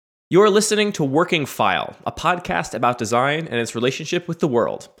You're listening to Working File, a podcast about design and its relationship with the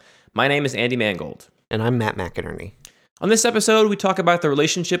world. My name is Andy Mangold. And I'm Matt McInerney. On this episode, we talk about the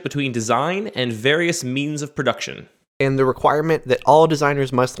relationship between design and various means of production. And the requirement that all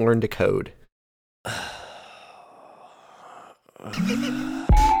designers must learn to code.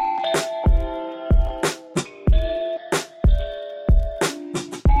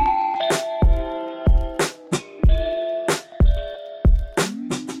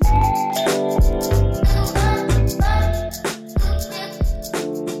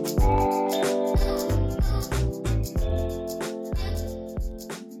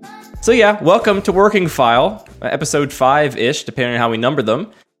 So yeah, welcome to Working File, episode 5-ish, depending on how we number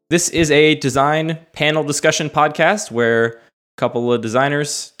them. This is a design panel discussion podcast where a couple of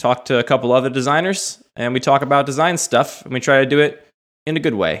designers talk to a couple other designers, and we talk about design stuff, and we try to do it in a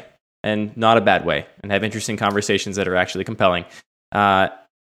good way, and not a bad way, and have interesting conversations that are actually compelling. I'm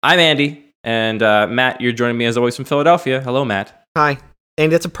Andy, and Matt, you're joining me as always from Philadelphia. Hello, Matt. Hi.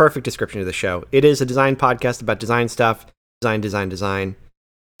 And that's a perfect description of the show. It is a design podcast about design stuff, design.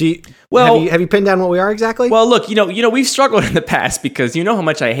 Have you pinned down what we are exactly? Well, look, you know, we've struggled in the past because you know how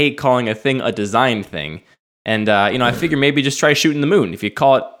much I hate calling a thing a design thing, and I figure maybe just try shooting the moon. If you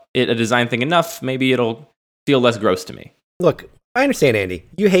call it a design thing enough, maybe it'll feel less gross to me. Look, I understand, Andy.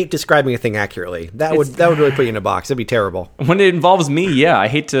 You hate describing a thing accurately. That would really put you in a box. That'd be terrible. When it involves me, yeah, I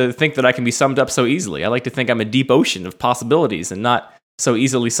hate to think that I can be summed up so easily. I like to think I'm a deep ocean of possibilities and not so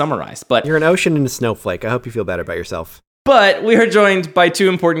easily summarized. But you're an ocean and a snowflake. I hope you feel better about yourself. But we are joined by two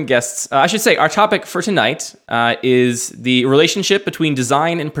important guests. I should say our topic for tonight is the relationship between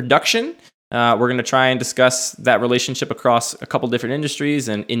design and production. We're going to try and discuss that relationship across a couple different industries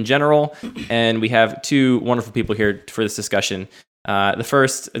and in general. And we have two wonderful people here for this discussion. The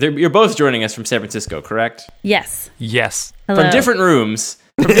first, you're both joining us from San Francisco, correct? Yes. Hello. From different rooms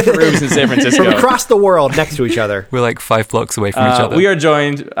in San Francisco. From across the world next to each other. We're like 5 blocks away from each other. We are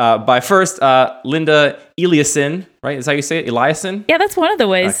joined by first Linda Eliason, right? Is that how you say it? Eliason? Yeah, that's one of the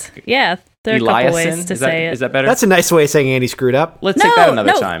ways. Yeah, there are a couple ways to say it. Is that better? That's a nice way of saying Andy screwed up. Let's take that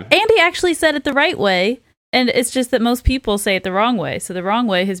another time. Andy actually said it the right way, and it's just that most people say it the wrong way. So the wrong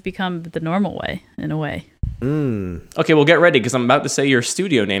way has become the normal way, in a way. Okay, well, get ready, because I'm about to say your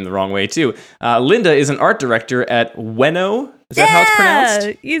studio name the wrong way, too. Linda is an art director at Ueno. Is that how it's pronounced?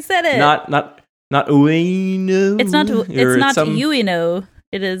 Yeah, you said it. Not Ueno. It's not Ueno.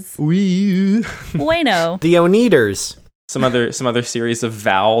 It is Ueno. The Oneaters. Some other series of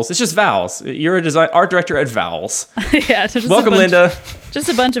vowels. It's just vowels. You're a art director at Vowels. Yeah. Welcome, Linda. Just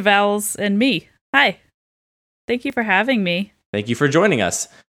a bunch of vowels and me. Hi. Thank you for having me. Thank you for joining us.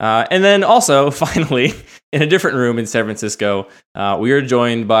 And then also, finally, in a different room in San Francisco, we are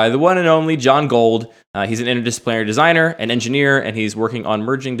joined by the one and only John Gold. He's an interdisciplinary designer and engineer, and he's working on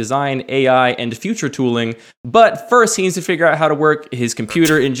merging design, AI, and future tooling. But first, he needs to figure out how to work his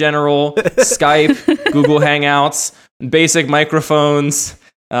computer in general, Skype, Google Hangouts, basic microphones,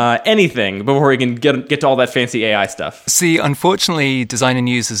 anything before he can get to all that fancy AI stuff. See, unfortunately, Designer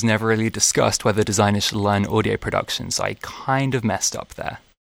News has never really discussed whether designers should learn audio production, so I kind of messed up there.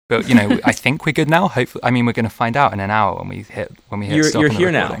 But, I think we're good now. Hopefully, we're going to find out in an hour when we hit stop. You're here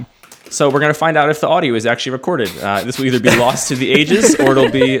now. So we're going to find out if the audio is actually recorded. This will either be lost to the ages or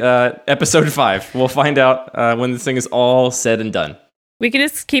it'll be episode 5. We'll find out when this thing is all said and done. We can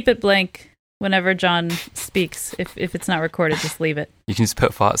just keep it blank whenever John speaks. If it's not recorded, just leave it. You can just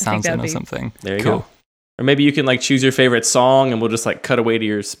put fart sounds in or something. There you go. Or maybe you can choose your favorite song and we'll just cut away to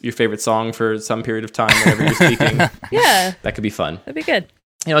your favorite song for some period of time whenever you're speaking. Yeah. That could be fun. That'd be good.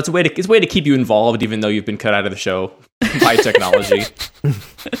 It's a way to keep you involved, even though you've been cut out of the show by technology.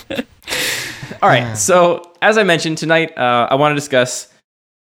 All right. So, as I mentioned tonight, I want to discuss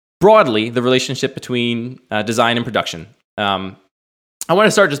broadly the relationship between design and production. I want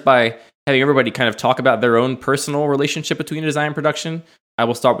to start just by having everybody kind of talk about their own personal relationship between design and production. I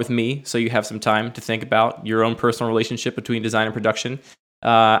will start with me, so you have some time to think about your own personal relationship between design and production.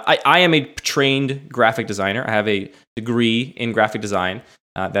 I am a trained graphic designer. I have a degree in graphic design.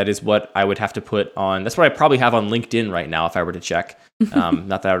 That is what I would have to put on. That's what I probably have on LinkedIn right now if I were to check.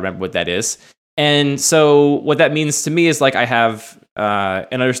 Not that I remember what that is. And so what that means to me is I have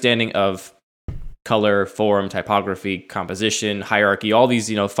an understanding of color, form, typography, composition, hierarchy, all these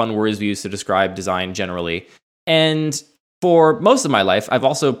fun words we use to describe design generally. And for most of my life, I've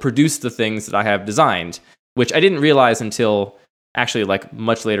also produced the things that I have designed, which I didn't realize until actually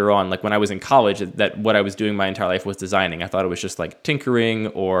much later on, when I was in college, that what I was doing my entire life was designing. I thought it was just tinkering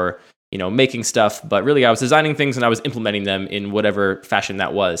or making stuff, but really I was designing things and I was implementing them in whatever fashion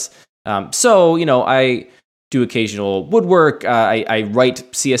that was. So I do occasional woodwork. I write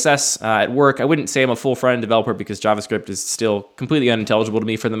CSS at work. I wouldn't say I'm a full front-end developer because JavaScript is still completely unintelligible to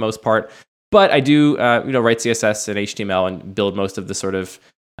me for the most part. But I do write CSS and HTML and build most of the sort of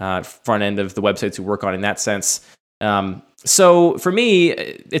front end of the websites we work on in that sense. So for me,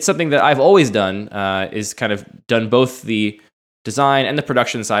 it's something that I've always done, is kind of done both the design and the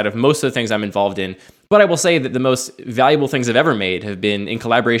production side of most of the things I'm involved in. But I will say that the most valuable things I've ever made have been in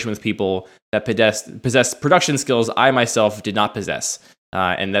collaboration with people that possess production skills I myself did not possess.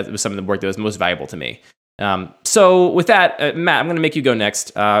 And that was some of the work that was most valuable to me. So with that, Matt, I'm going to make you go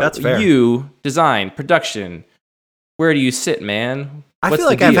next. That's fair. You, design, production, where do you sit, man? I feel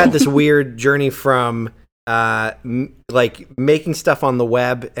like I've had this weird journey from like making stuff on the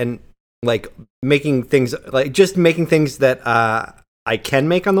web and like making things that I can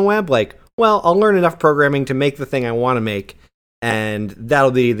make on the web. Like, well, I'll learn enough programming to make the thing I want to make, and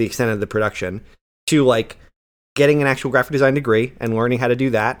that'll be the extent of the production. To like getting an actual graphic design degree and learning how to do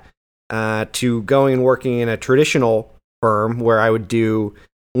that. To going and working in a traditional firm where I would do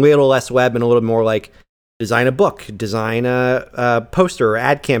a little less web and a little more like design a book, design a poster or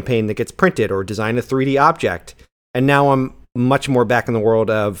ad campaign that gets printed, or design a 3D object. And now I'm much more back in the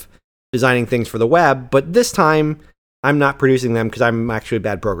world of designing things for the web, but this time I'm not producing them because I'm actually a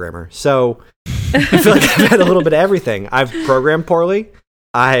bad programmer. So I feel like I've had a little bit of everything. I've programmed poorly.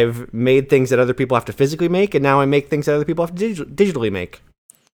 I've made things that other people have to physically make, and now I make things that other people have to digitally make.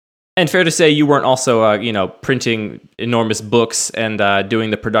 And fair to say you weren't also, printing enormous books and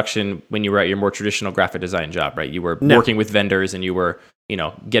doing the production when you were at your more traditional graphic design job, right? You were working with vendors and you were,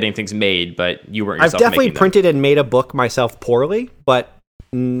 getting things made, but you weren't yourself I've definitely making them. printed and made a book myself poorly, but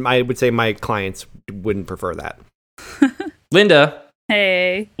I would say my clients wouldn't prefer that. Linda.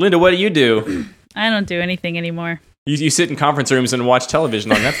 Hey. Linda, what do you do? I don't do anything anymore. You sit in conference rooms and watch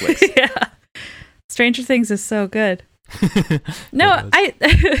television on Netflix. Yeah. Stranger Things is so good. No,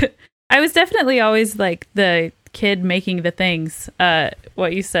 I was definitely always like the kid making the things.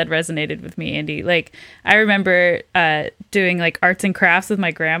 What you said resonated with me, Andy. Like, I remember doing like arts and crafts with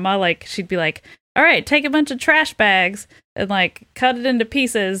my grandma. Like, she'd be like, all right, take a bunch of trash bags and like cut it into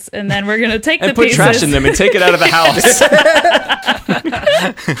pieces, and then we're gonna take and the put pieces. trash in them and take it out of the house.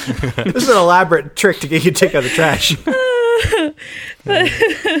 This is an elaborate trick to get you to take out the trash.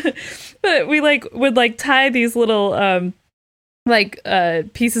 But we would tie these little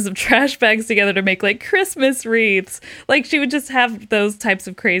pieces of trash bags together to make like Christmas wreaths. Like, she would just have those types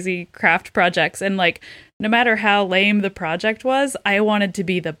of crazy craft projects, and like no matter how lame the project was, I wanted to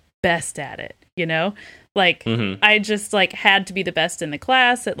be the best at it, like I just like had to be the best in the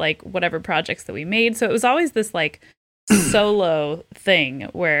class at like whatever projects that we made. So it was always this like solo thing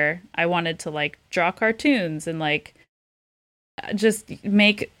where I wanted to like draw cartoons and like just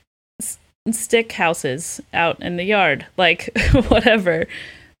make stick houses out in the yard, like whatever.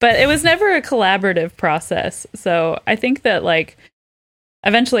 But it was never a collaborative process. So I think that like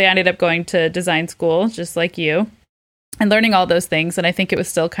eventually I ended up going to design school, just like you, and learning all those things. And I think it was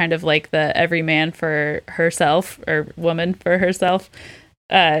still kind of like the every man for herself or woman for herself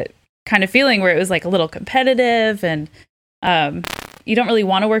kind of feeling, where it was like a little competitive, and you don't really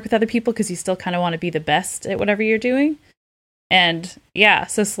want to work with other people because you still kind of want to be the best at whatever you're doing. And yeah,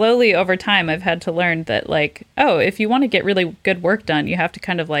 so slowly over time, I've had to learn that like, oh, if you want to get really good work done, you have to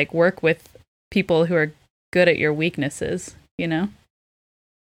kind of like work with people who are good at your weaknesses,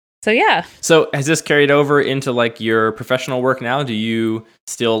 So yeah. So has this carried over into like your professional work now? Do you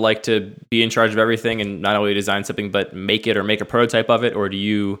still like to be in charge of everything and not only design something, but make it or make a prototype of it? Or do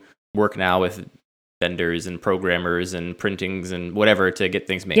you work now with vendors and programmers and printings and whatever to get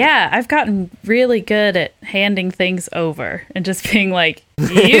things made? Yeah, I've gotten really good at handing things over and just being like,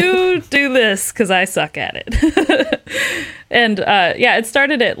 you do this because I suck at it. And it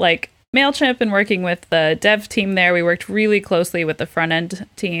started at like MailChimp and working with the dev team there. We worked really closely with the front end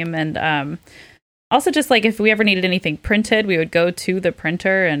team, and also just like if we ever needed anything printed, we would go to the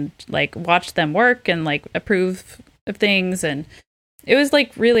printer and like watch them work and like approve of things, and it was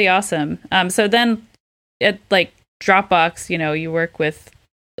like really awesome. So then at like Dropbox, you work with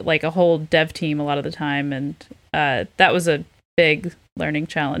like a whole dev team a lot of the time, and that was a big learning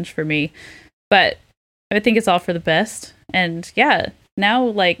challenge for me, but I think it's all for the best. And yeah, now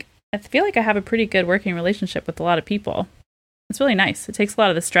like I feel like I have a pretty good working relationship with a lot of people. It's really nice. It takes a lot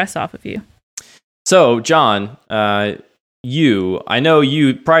of the stress off of you. So, John, I know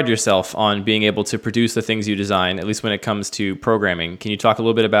you pride yourself on being able to produce the things you design, at least when it comes to programming. Can you talk a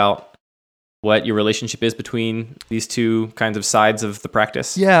little bit about what your relationship is between these two kinds of sides of the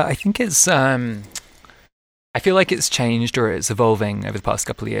practice? Yeah, I think it's I feel like it's changed or it's evolving over the past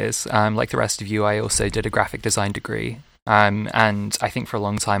couple of years. Like the rest of you, I also did a graphic design degree. And I think for a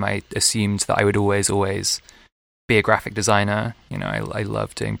long time I assumed that I would always be a graphic designer. You know, I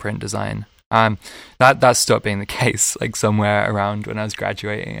love doing print design. That stopped being the case, like somewhere around when I was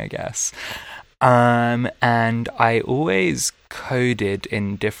graduating, I guess. And I always coded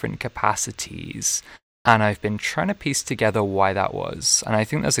in different capacities. And I've been trying to piece together why that was, and I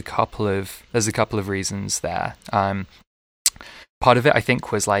think there's a couple of reasons there. Part of it, I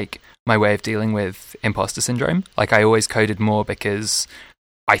think, was like my way of dealing with imposter syndrome. Like I always coded more because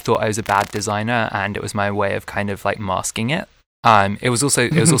I thought I was a bad designer, and it was my way of kind of like masking it. It was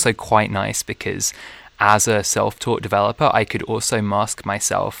also quite nice because as a self-taught developer, I could also mask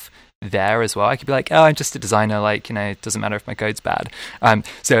myself there as well. I could be like, oh, I'm just a designer, like, you know, it doesn't matter if my code's bad.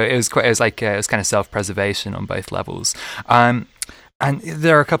 So it was kind of self-preservation on both levels. And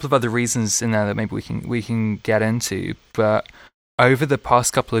there are a couple of other reasons in there that maybe we can get into, but over the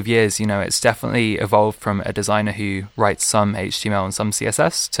past couple of years, you know, it's definitely evolved from a designer who writes some HTML and some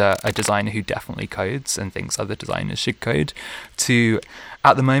CSS to a designer who definitely codes and thinks other designers should code, to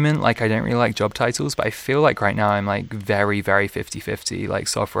at the moment, like, I don't really like job titles, but I feel like right now I'm like very, very 50-50, like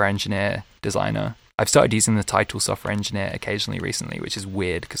software engineer, designer. I've started using the title software engineer occasionally recently, which is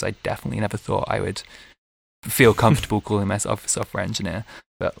weird because I definitely never thought I would feel comfortable calling myself a software engineer,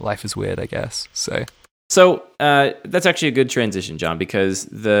 but life is weird, I guess. So that's actually a good transition, John, because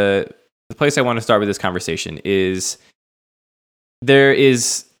the place I want to start with this conversation is there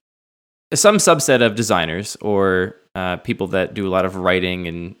is some subset of designers or people that do a lot of writing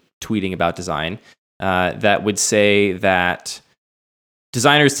and tweeting about design that would say that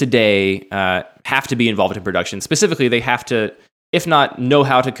designers today have to be involved in production. Specifically, they have to, if not know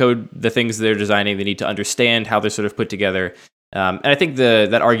how to code the things they're designing, they need to understand how they're sort of put together. And I think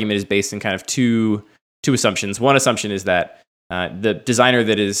that argument is based in kind of two assumptions. One assumption is that the designer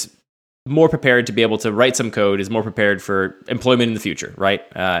that is more prepared to be able to write some code is more prepared for employment in the future, right?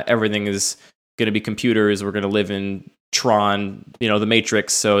 Everything is going to be computers. We're going to live in Tron, you know, the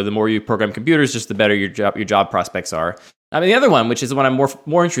Matrix. So the more you program computers, just the better your job prospects are. I mean, the other one, which is the one I'm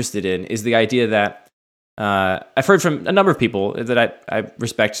more interested in, is the idea that I've heard from a number of people that I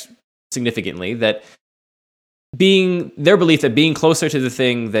respect significantly, that their belief that being closer to the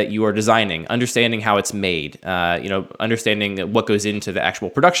thing that you are designing, understanding how it's made, understanding what goes into the actual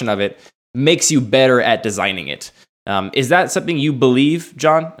production of it, makes you better at designing it. Is that something you believe,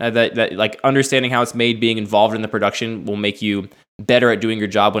 John? That like understanding how it's made, being involved in the production, will make you better at doing your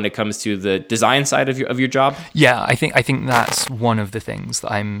job when it comes to the design side of your job? Yeah, I think that's one of the things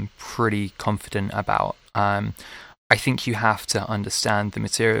that I'm pretty confident about. I think you have to understand the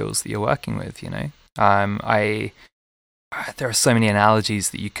materials that you're working with, you know. There are so many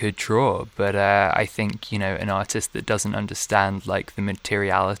analogies that you could draw, but I think, you know, an artist that doesn't understand like the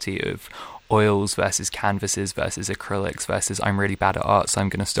materiality of oils versus canvases versus acrylics versus, I'm really bad at art, so I'm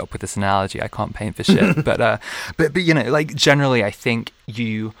going to stop with this analogy, I can't paint for shit. but you know, like generally I think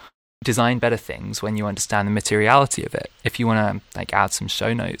you design better things when you understand the materiality of it. If you want to like add some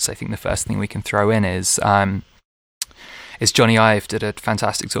show notes, I think the first thing we can throw in is Johnny Ive did a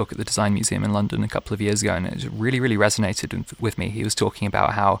fantastic talk at the Design Museum in London a couple of years ago, and it really, really resonated with me. He was talking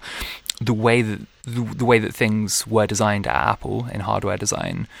about how the way that things were designed at Apple in hardware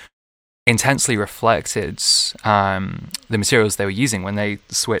design intensely reflected the materials they were using when they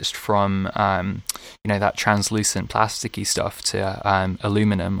switched from that translucent plasticky stuff to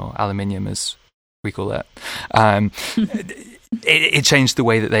aluminum, or aluminium as we call it. It changed the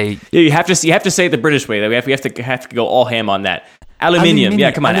way that they. Yeah, you have to say it the British way. We have to go all ham on that. Aluminium.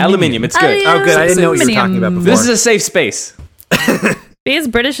 Yeah, come on, aluminium. It's good. Oh, good. I didn't know what you were talking about before. This is a safe space. Be as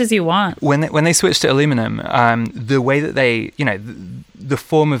British as you want. When they switched to aluminum, the way that they, you know, the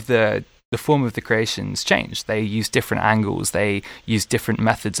form of the creations changed. They used different angles. They used different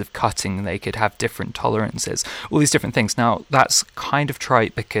methods of cutting. They could have different tolerances. All these different things. Now that's kind of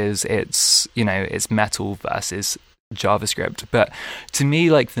trite because it's metal versus JavaScript, but to me,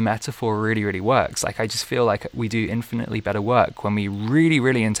 like, the metaphor really, really works. Like, I just feel like we do infinitely better work when we really,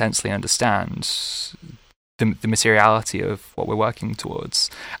 really intensely understand the materiality of what we're working towards.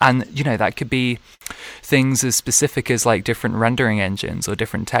 And, you know, that could be things as specific as like different rendering engines or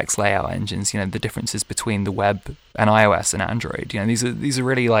different text layout engines, you know, the differences between the web and iOS and Android. You know, these are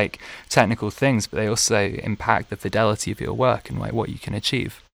really like technical things, but they also impact the fidelity of your work and like what you can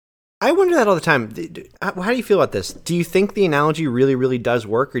achieve. I wonder that all the time. How do you feel about this? Do you think the analogy really, really does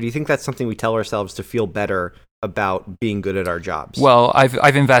work, or do you think that's something we tell ourselves to feel better about being good at our jobs? Well,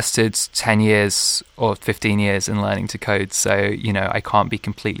 I've invested 10 years or 15 years in learning to code, so I can't be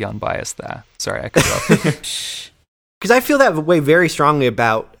completely unbiased there. Sorry, I cut you off. Because I feel that way very strongly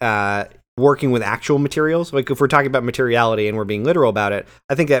about working with actual materials. Like if we're talking about materiality and we're being literal about it,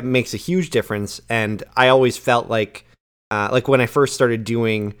 I think that makes a huge difference. And I always felt like when I first started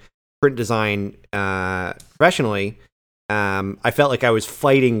doing print design professionally, I felt like I was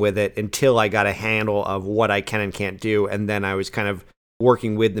fighting with it until I got a handle of what I can and can't do, and then I was kind of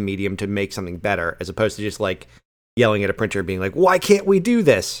working with the medium to make something better, as opposed to just like yelling at a printer being like, why can't we do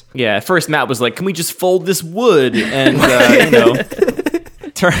this? Yeah, at first Matt was like, can we just fold this wood and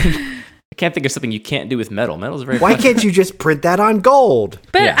turn... I can't think of something you can't do with metal. Metal's very Why can't you just print that on gold?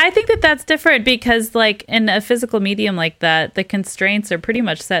 But Yeah. I think that that's different because, like, in a physical medium like that, the constraints are pretty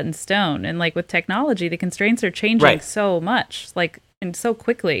much set in stone. And, like, with technology, the constraints are changing Right. so much, like, and so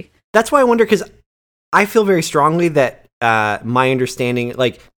quickly. That's why I wonder, because I feel very strongly that my understanding,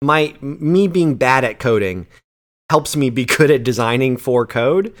 like me being bad at coding helps me be good at designing for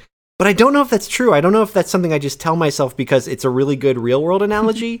code. But I don't know if that's true. I don't know if that's something I just tell myself because it's a really good real world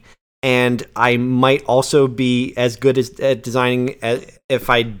analogy. And I might also be as good at designing as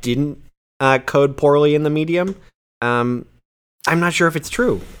if I didn't code poorly in the medium. I'm not sure if it's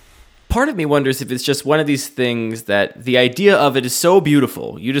true. Part of me wonders if it's just one of these things that the idea of it is so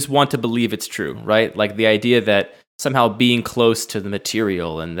beautiful, you just want to believe it's true, right? Like the idea that somehow being close to the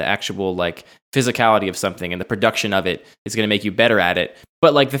material and the actual like physicality of something and the production of it is going to make you better at it.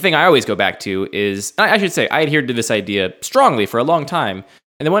 But like the thing I always go back to is, I should say, I adhered to this idea strongly for a long time.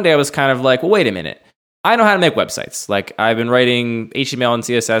 And then one day I was kind of like, well, wait a minute. I know how to make websites. Like I've been writing HTML and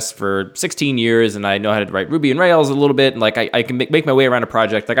CSS for 16 years, and I know how to write Ruby and Rails a little bit. And like I can make my way around a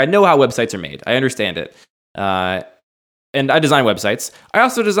project. Like I know how websites are made. I understand it. And I design websites. I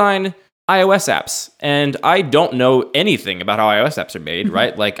also design iOS apps, and I don't know anything about how iOS apps are made,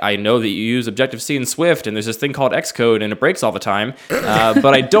 right? Like I know that you use Objective-C and Swift, and there's this thing called Xcode, and it breaks all the time.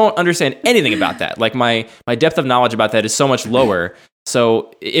 But I don't understand anything about that. Like my depth of knowledge about that is so much lower.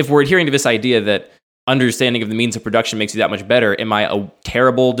 So if we're adhering to this idea that understanding of the means of production makes you that much better, am I a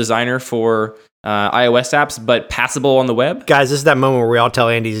terrible designer for iOS apps, but passable on the web? Guys, this is that moment where we all tell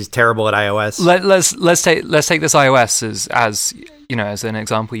Andy he's terrible at iOS. Let's take this iOS as as an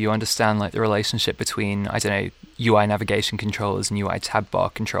example. You understand like the relationship between UI navigation controllers and UI tab bar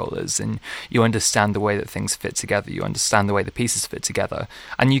controllers, and you understand the way that things fit together. You understand the way the pieces fit together,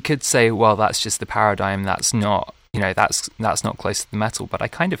 and you could say, well, that's just the paradigm. That's not. That's not close to the metal, but I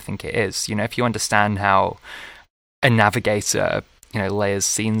kind of think it is. If you understand how a navigator, layers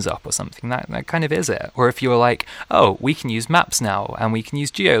scenes up or something, that kind of is it. Or if you're like, oh, we can use maps now and we can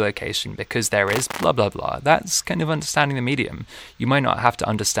use geolocation because there is blah, blah, blah. That's kind of understanding the medium. You might not have to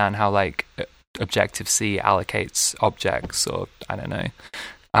understand how like Objective-C allocates objects or I don't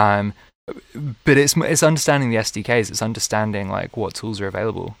know. But it's understanding the SDKs. It's understanding like what tools are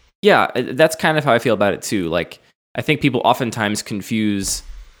available. Yeah, that's kind of how I feel about it too. Like I think people oftentimes confuse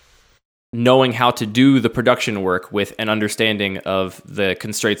knowing how to do the production work with an understanding of the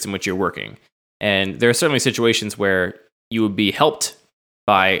constraints in which you're working. And there are certainly situations where you would be helped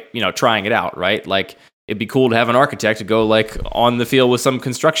by, trying it out, right? Like it'd be cool to have an architect to go like on the field with some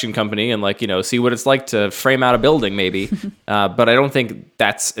construction company and like, see what it's like to frame out a building maybe. But I don't think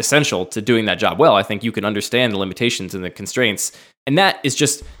that's essential to doing that job well. I think you can understand the limitations and the constraints. And that is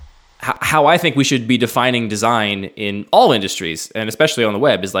just how I think we should be defining design in all industries, and especially on the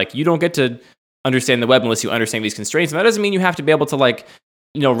web, is like you don't get to understand the web unless you understand these constraints. And that doesn't mean you have to be able to like,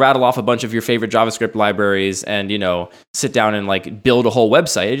 rattle off a bunch of your favorite JavaScript libraries and, sit down and like build a whole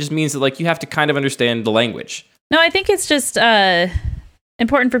website. It just means that like you have to kind of understand the language. No, I think it's just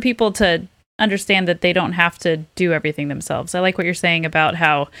important for people to understand that they don't have to do everything themselves. I like what you're saying about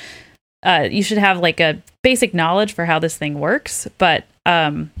how you should have like a basic knowledge for how this thing works, but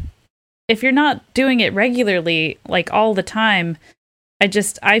if you're not doing it regularly, like all the time, I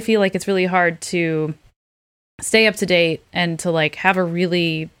feel like it's really hard to stay up to date and to like have a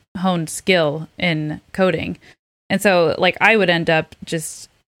really honed skill in coding. And so like I would end up just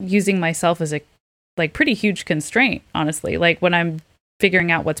using myself as a like pretty huge constraint, honestly. Like when I'm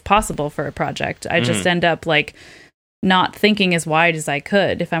figuring out what's possible for a project, I just end up like not thinking as wide as I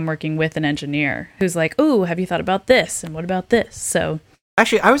could if I'm working with an engineer who's like, "Oh, have you thought about this? And what about this?" So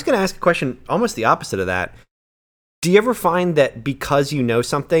actually, I was going to ask a question almost the opposite of that. Do you ever find that because you know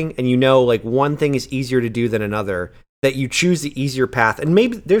something and like one thing is easier to do than another, that you choose the easier path? And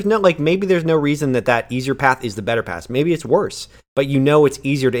maybe there's no reason that easier path is the better path. Maybe it's worse, but it's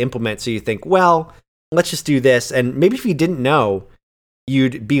easier to implement. So you think, well, let's just do this. And maybe if you didn't know,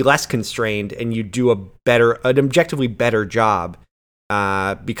 you'd be less constrained and you'd do an objectively better job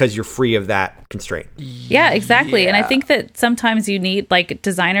because you're free of that constraint. Yeah, exactly. And I think that sometimes you need, like,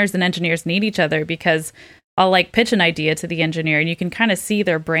 designers and engineers need each other, because I'll like pitch an idea to the engineer and you can kind of see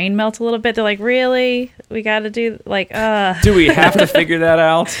their brain melt a little bit. They're like, really? We got to do do we have to figure that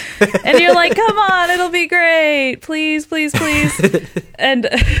out? And you're like, come on, it'll be great. Please, please, please. And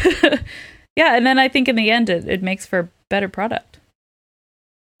yeah. And then I think in the end, it makes for a better product.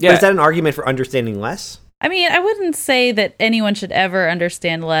 Yeah. But is that an argument for understanding less? I mean, I wouldn't say that anyone should ever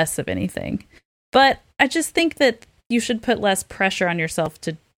understand less of anything, but I just think that you should put less pressure on yourself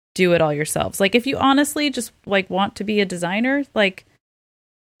to do it all yourselves. Like, if you honestly just like want to be a designer, like,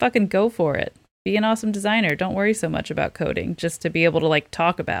 fucking go for it. Be an awesome designer. Don't worry so much about coding, just to be able to like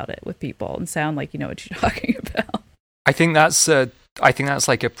talk about it with people and sound like you know what you're talking about. I think that's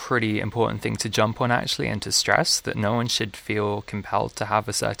like a pretty important thing to jump on, actually, and to stress that no one should feel compelled to have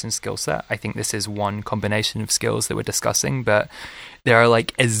a certain skill set. I think this is one combination of skills that we're discussing, but there are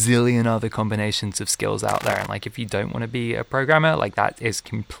like a zillion other combinations of skills out there. And like, if you don't want to be a programmer, like, that is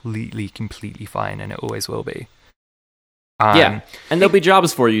completely fine, and it always will be. Yeah, and there'll be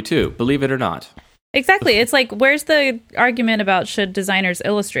jobs for you too, believe it or not. Exactly. It's like, where's the argument about should designers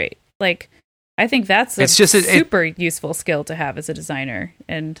illustrate? Like, I think that's a super useful skill to have as a designer.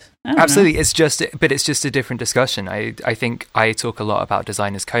 And absolutely, it's just a different discussion. I think I talk a lot about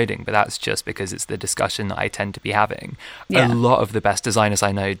designers coding, but that's just because it's the discussion that I tend to be having. Yeah. A lot of the best designers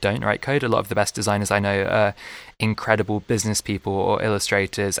I know don't write code. A lot of the best designers I know are incredible business people or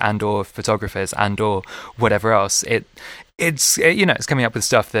illustrators and or photographers and or whatever else. It's coming up with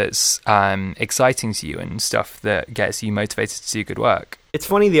stuff that's exciting to you and stuff that gets you motivated to do good work. It's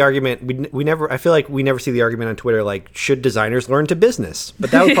funny, the argument, I feel like we never see the argument on Twitter, like, should designers learn to business?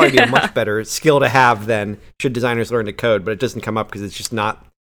 But that would probably be a much better skill to have than should designers learn to code, but it doesn't come up because it's just not,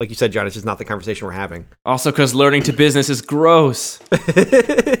 like you said, John, it's just not the conversation we're having. Also because learning to business is gross.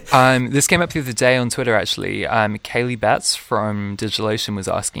 This came up the other day on Twitter, actually. Kaylee Betts from DigitalOcean was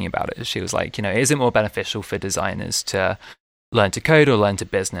asking about it. She was like, is it more beneficial for designers to learn to code or learn to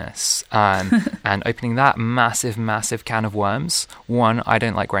business? And opening that massive can of worms. One, I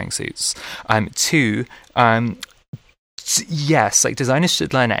don't like wearing suits. Two, yes, like, designers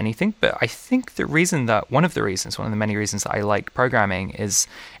should learn anything, but I think one of the many reasons that I like programming is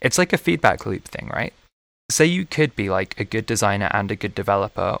it's like a feedback loop thing, right? Say you could be like a good designer and a good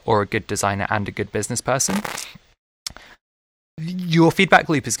developer, or a good designer and a good business person. Your feedback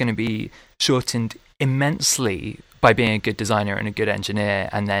loop is going to be shortened immensely by being a good designer and a good engineer,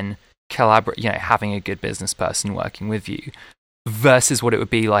 and then having a good business person working with you, versus what it would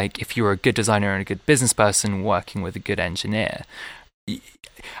be like if you were a good designer and a good business person working with a good engineer.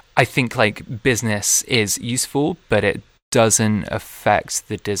 I think like business is useful, but it doesn't affect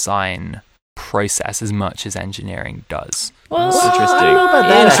the design process as much as engineering does. Well, interesting. I don't know about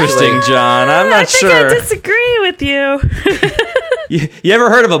that, interesting, actually. John. I'm not sure. I disagree with you. You ever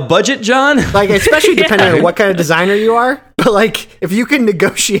heard of a budget, John? Like, especially depending on what kind of designer you are. But like, if you can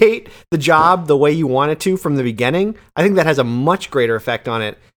negotiate the job the way you want it to from the beginning, I think that has a much greater effect on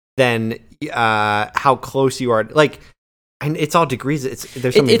it than how close you are. Like, and it's all degrees.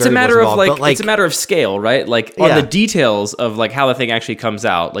 There's so many it's a matter of involved, it's a matter of scale, right? Like, on the details of like how the thing actually comes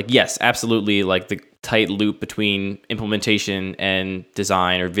out. Like, yes, absolutely. Like, the tight loop between implementation and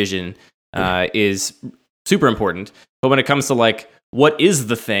design or vision is super important. But when it comes to like, what is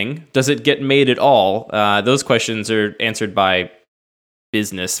the thing? Does it get made at all? Those questions are answered by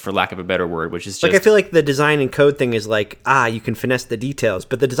business, for lack of a better word, which is just... Like, I feel like the design and code thing is like, you can finesse the details.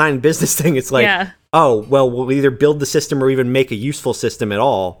 But the design and business thing, it's like, oh, well, we'll either build the system or even make a useful system at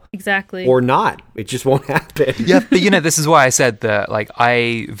all. Exactly. Or not. It just won't happen. Yeah, but this is why I said that, like,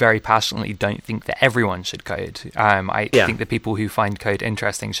 I very passionately don't think that everyone should code. I think that people who find code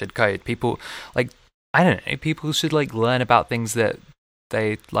interesting should code. People, like, I don't know, people should like learn about things that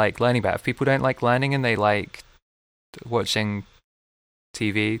they like learning about. If people don't like learning and they like watching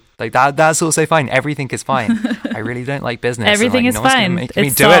TV, like that's also fine. Everything is fine. I really don't like business. Everything is fine. Make me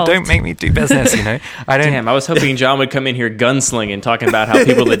do it. Don't make me do business, I don't. Damn, I was hoping John would come in here gunslinging, talking about how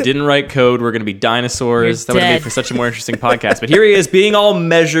people that didn't write code were going to be dinosaurs. That would have made for such a more interesting podcast. But here he is, being all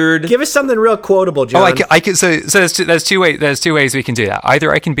measured. Give us something real quotable, John. Oh, I can. So there's two ways we can do that.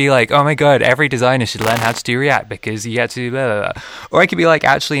 Either I can be like, oh my god, every designer should learn how to do React because you get to blah, blah, blah. Or I could be like,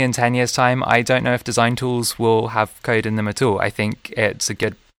 actually, in 10 years' time, I don't know if design tools will have code in them at all. I think it's a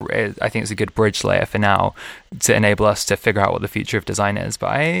good bridge layer for now to enable us to figure out what the future of design is.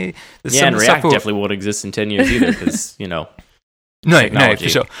 But and React definitely won't exist in 10 years either, because No, technology. for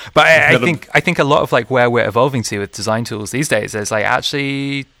sure. But I think a lot of like where we're evolving to with design tools these days is like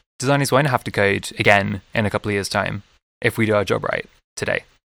actually designers won't have to code again in a couple of years' time if we do our job right today.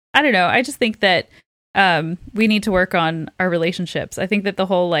 I don't know. I just think that we need to work on our relationships. I think that the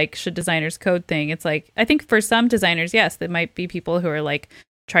whole like should designers code thing, it's like I think for some designers, yes, there might be people who are like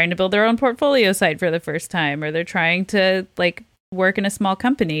trying to build their own portfolio site for the first time, or they're trying to like work in a small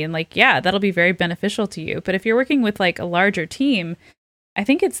company, and like, yeah, that'll be very beneficial to you. But if you're working with like a larger team, I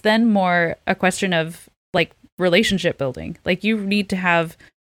think it's then more a question of like relationship building. Like you need to have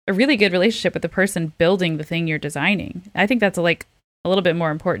a really good relationship with the person building the thing you're designing. I think that's like a little bit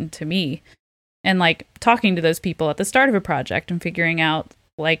more important to me. And like talking to those people at the start of a project and figuring out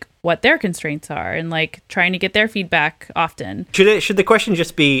like what their constraints are and like trying to get their feedback often. Should the question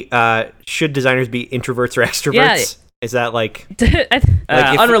just be should designers be introverts or extroverts? Yeah. Is that like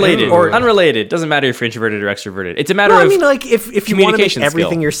unrelated? Unrelated. Doesn't matter if you're introverted or extroverted. It's a matter of. I mean, like if you want to make communication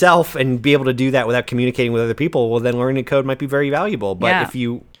everything skill. yourself and be able to do that without communicating with other people, well, then learning to code might be very valuable. But Yeah. if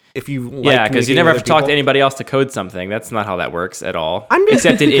you like Because you never have to communicating talk with to anybody else to code something. That's not how that works at all. I'm just-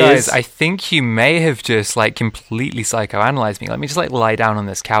 Except it Guys, is. I think you may have just like completely psychoanalyzed me. Let me just like lie down on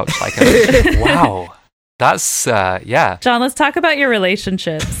this couch. Like, wow, that's yeah. John, let's talk about your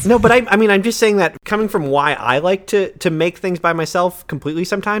relationships. No, but I mean, I'm just saying that coming from why I like to make things by myself completely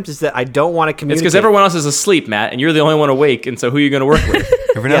sometimes is that I don't want to It's communicate. because everyone else is asleep, Matt, and you're the only one awake, and so who are you going to work with?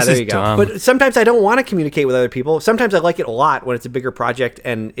 Everyone Yeah, else there is you go. dumb. But sometimes I don't want to communicate with other people. Sometimes I like it a lot when it's a bigger project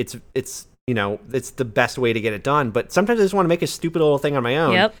and it's you know, it's the best way to get it done. But sometimes I just want to make a stupid little thing on my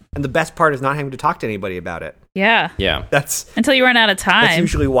own. Yep. And the best part is not having to talk to anybody about it. Yeah. Yeah. That's Until you run out of that's time.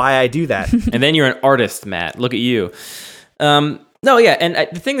 usually why I do that. And then you're an artist, Matt. Look at you. No, yeah, and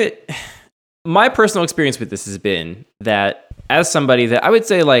the thing that my personal experience with this has been that as somebody that I would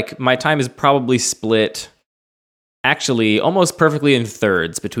say like my time is probably split actually almost perfectly in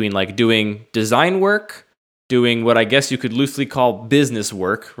thirds between like doing design work, doing what I guess you could loosely call business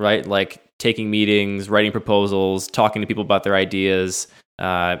work, right? Like taking meetings, writing proposals, talking to people about their ideas,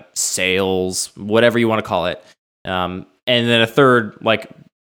 sales, whatever you want to call it. And then a third, like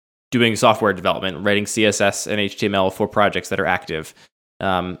doing software development, writing CSS and HTML for projects that are active.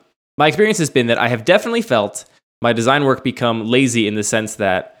 My experience has been that I have definitely felt my design work become lazy in the sense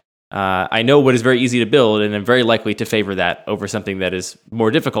that I know what is very easy to build, and I'm very likely to favor that over something that is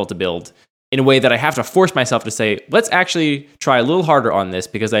more difficult to build in a way that I have to force myself to say, let's actually try a little harder on this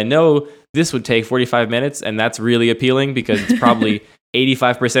because I know this would take 45 minutes, and that's really appealing because it's probably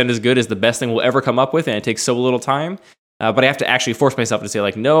 85% as good as the best thing we'll ever come up with, and it takes so little time. But I have to actually force myself to say,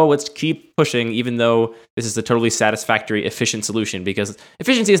 like, no, let's keep pushing, even though this is a totally satisfactory, efficient solution, because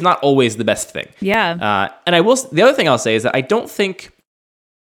efficiency is not always the best thing. Yeah. And the other thing I'll say is that I don't think,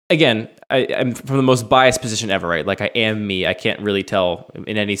 again, I'm from the most biased position ever, right? Like, I am me. I can't really tell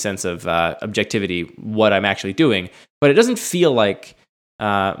in any sense of objectivity what I'm actually doing. But it doesn't feel like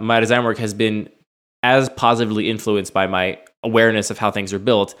my design work has been as positively influenced by my awareness of how things are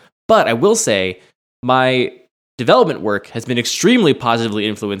built. But I will say my development work has been extremely positively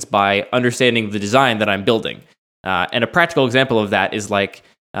influenced by understanding the design that I'm building. And a practical example of that is like,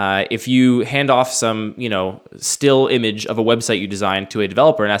 if you hand off some, still image of a website you designed to a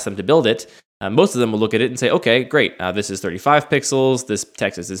developer and ask them to build it, most of them will look at it and say, okay, great. This is 35 pixels. This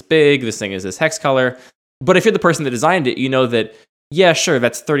text is this big. This thing is this hex color. But if you're the person that designed it, you know that, yeah, sure,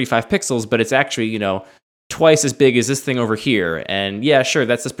 that's 35 pixels, but it's actually, twice as big as this thing over here. And yeah, sure,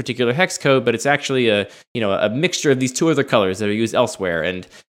 that's this particular hex code, but it's actually a mixture of these two other colors that are used elsewhere. And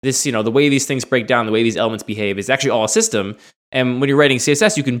this, the way these things break down, the way these elements behave is actually all a system. And when you're writing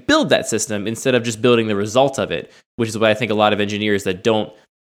CSS, you can build that system instead of just building the result of it, which is what I think a lot of engineers that don't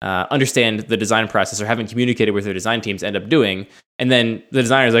understand the design process or haven't communicated with their design teams end up doing. And then the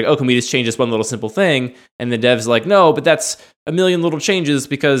designer's like, oh, can we just change this one little simple thing? And the dev's like, no, but that's a million little changes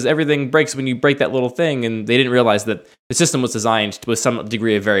because everything breaks when you break that little thing. And they didn't realize that the system was designed with some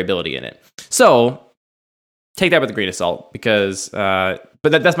degree of variability in it. So take that with a grain of salt because, but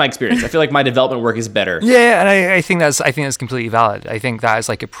that's my experience. I feel like my development work is better. Yeah, and I think that's completely valid. I think that is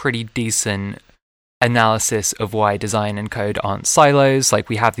like a pretty decent analysis of why design and code aren't silos. Like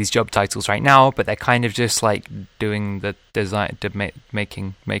we have these job titles right now, but they're kind of just like doing the design,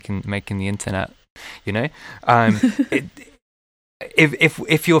 making the internet.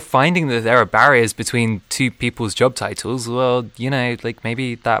 If you're finding that there are barriers between two people's job titles, well, like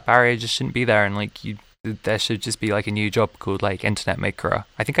maybe that barrier just shouldn't be there, and like there should just be like a new job called like Internet Maker.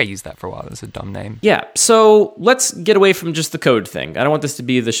 I think I used that for a while. That's a dumb name. Yeah. So let's get away from just the code thing. I don't want this to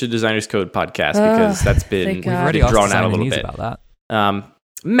be the Should Designers Code podcast because that's been thank God. We've already drawn out a asked little news bit about that.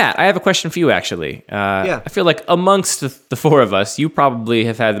 Matt, I have a question for you, actually. Yeah. I feel like amongst the four of us, you probably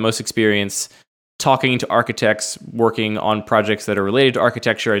have had the most experience talking to architects, working on projects that are related to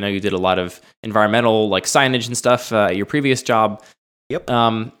architecture. I know you did a lot of environmental, like signage and stuff at your previous job. Yep.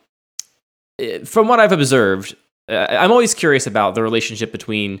 From what I've observed, I'm always curious about the relationship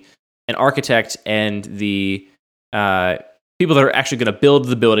between an architect and the people that are actually going to build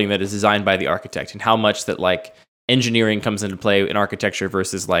the building that is designed by the architect, and how much that like engineering comes into play in architecture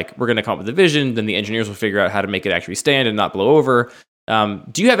versus like we're going to come up with a vision, then the engineers will figure out how to make it actually stand and not blow over.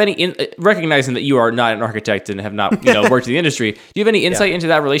 Do you have any recognizing that you are not an architect and have not worked in the industry? Do you have any insight into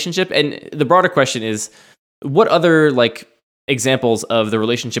that relationship? And the broader question is, what other like examples of the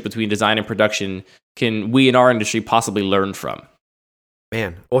relationship between design and production can we in our industry possibly learn from?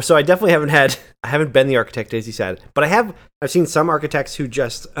 Man, well, so I definitely I haven't been the architect, as you said, but I've seen some architects who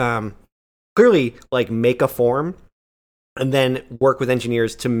just clearly like make a form and then work with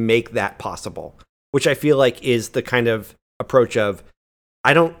engineers to make that possible, which I feel like is the kind of approach of,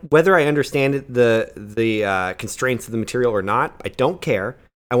 whether I understand the constraints of the material or not, I don't care.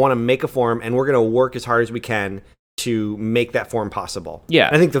 I want to make a form, and we're going to work as hard as we can to make that form possible. Yeah.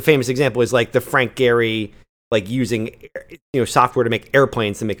 And I think the famous example is like the Frank Gehry, like using software to make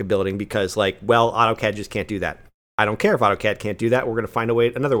airplanes to make a building because like, well, AutoCAD just can't do that. I don't care if AutoCAD can't do that. We're going to find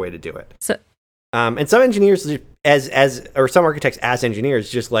another way to do it. So, and some engineers, or some architects as engineers,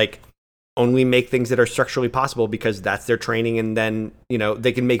 just like only make things that are structurally possible because that's their training, and then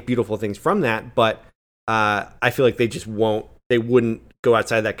they can make beautiful things from that. But I feel like they wouldn't go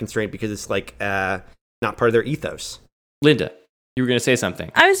outside that constraint because it's like not part of their ethos. Linda, you were going to say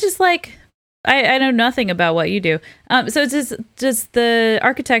something. I was just like, I know nothing about what you do. So does the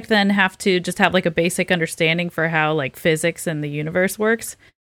architect then have to just have like a basic understanding for how like physics and the universe works?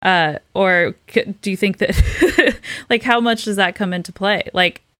 Or do you think that like how much does that come into play?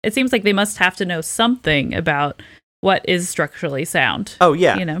 Like it seems like they must have to know something about what is structurally sound. Oh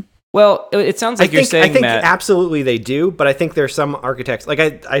yeah. Well, it sounds like you're saying, I think Matt, absolutely they do, but I think there's some architects, like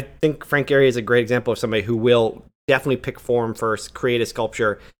I think Frank Gehry is a great example of somebody who will definitely pick form first, create a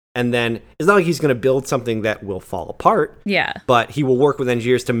sculpture, and then it's not like he's going to build something that will fall apart. Yeah. But he will work with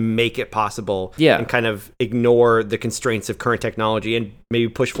engineers to make it possible. Yeah. And kind of ignore the constraints of current technology and maybe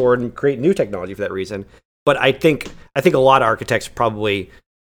push forward and create new technology for that reason. But I think a lot of architects probably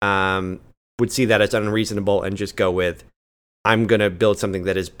would see that as unreasonable and just go with, I'm going to build something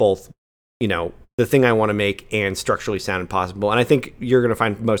that is both, the thing I want to make and structurally sound and possible. And I think you're going to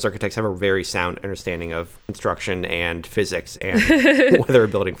find most architects have a very sound understanding of construction and physics and whether a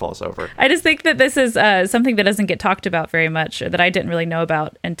building falls over. I just think that this is something that doesn't get talked about very much, or that I didn't really know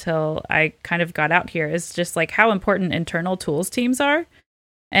about until I kind of got out here, is just like how important internal tools teams are.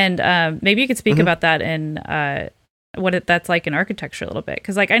 And maybe you could speak about that in that's like in architecture a little bit.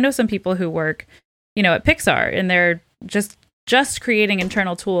 Because like I know some people who work, at Pixar, and they're just creating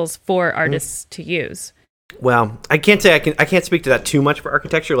internal tools for artists to use. Well, I can't say I can't speak to that too much for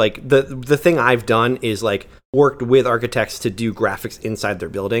architecture. Like the thing I've done is like worked with architects to do graphics inside their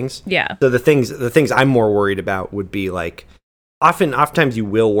buildings. Yeah. So the things I'm more worried about would be like oftentimes you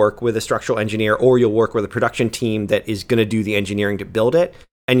will work with a structural engineer, or you'll work with a production team that is going to do the engineering to build it,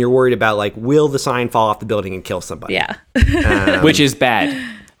 and you're worried about like, will the sign fall off the building and kill somebody? Yeah. Which is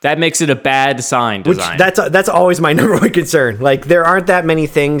bad. That makes it a bad sign design. That's always my number one concern. Like, there aren't that many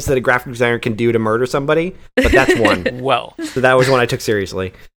things that a graphic designer can do to murder somebody, but that's one. Well, So that was one I took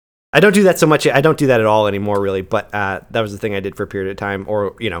seriously. I don't do that so much. I don't do that at all anymore, really. But that was the thing I did for a period of time,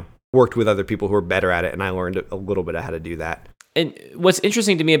 or worked with other people who were better at it, and I learned a little bit of how to do that. And what's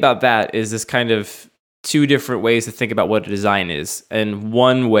interesting to me about that is this kind of two different ways to think about what a design is. And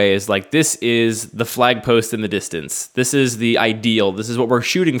one way is like, this is the flag post in the distance. This is the ideal. This is what we're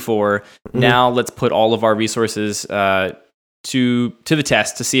shooting for. Now let's put all of our resources to the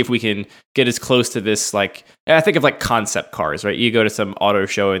test to see if we can get as close to this. Like, I think of like concept cars, right? You go to some auto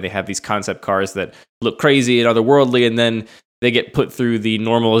show and they have these concept cars that look crazy and otherworldly, and then they get put through the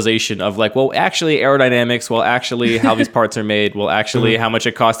normalization of like, well, actually aerodynamics, well, actually how these parts are made, well, actually how much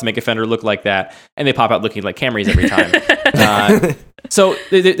it costs to make a fender look like that, and they pop out looking like Camrys every time. So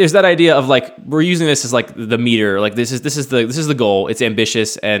there's that idea of like, we're using this as like the meter, like this is the goal. It's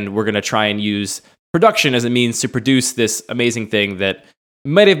ambitious, and we're gonna try and use production as a means to produce this amazing thing that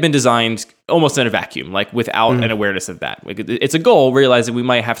might have been designed almost in a vacuum, like without an awareness of that. Like, it's a goal, realizing we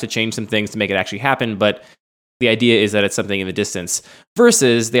might have to change some things to make it actually happen, but the idea is that it's something in the distance,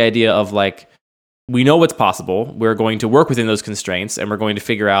 versus the idea of like, we know what's possible. We're going to work within those constraints, and we're going to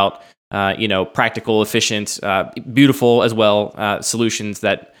figure out, practical, efficient, beautiful as well, solutions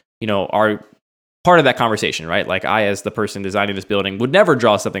that, are part of that conversation, right? Like I, as the person designing this building, would never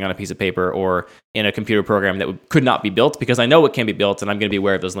draw something on a piece of paper or in a computer program that could not be built, because I know it can be built and I'm going to be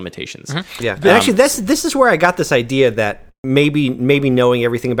aware of those limitations. Yeah. Actually, this is where I got this idea that maybe knowing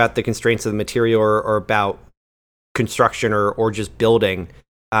everything about the constraints of the material or about construction or just building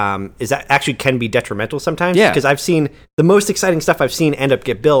is that actually can be detrimental sometimes. Yeah. Because I've seen the most exciting stuff I've seen end up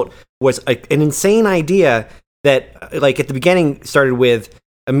get built was an insane idea that, like, at the beginning started with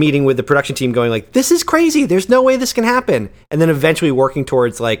a meeting with the production team going like, this is crazy, there's no way this can happen, and then eventually working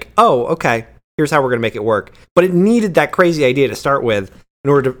towards like, oh, okay, here's how we're going to make it work. But it needed that crazy idea to start with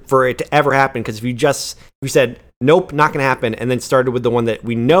in order for it to ever happen, because if you said nope, not going to happen, and then started with the one that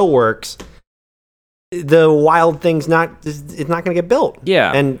we know works, the wild thing's it's not going to get built.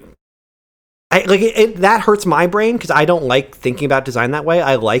 Yeah. And that hurts my brain, because I don't like thinking about design that way.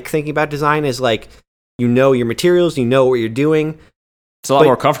 I like thinking about design as like, you know your materials, you know what you're doing. It's a lot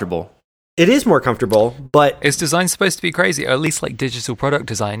more comfortable. It is more comfortable, but is design supposed to be crazy? Or at least like digital product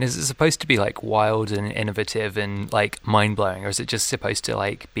design, is it supposed to be like wild and innovative and like mind-blowing, or is it just supposed to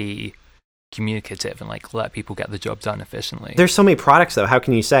like be communicative and like let people get the job done efficiently? There's so many products though, how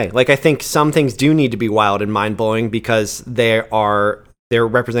can you say? Like, I think some things do need to be wild and mind-blowing because they're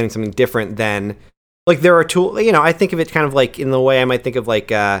representing something different than, like, there are tools, you know, I think of it kind of like in the way I might think of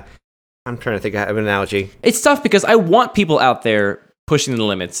like I'm trying to think of an analogy. It's tough because I want people out there pushing the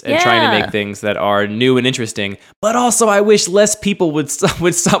limits and trying to make things that are new and interesting, but also I wish less people would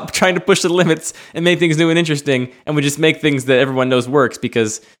stop trying to push the limits and make things new and interesting, and would just make things that everyone knows works,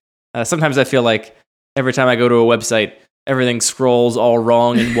 because sometimes I feel like every time I go to a website, everything scrolls all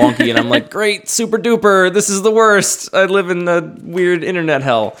wrong and wonky, and I'm like, great, super duper, this is the worst. I live in a weird internet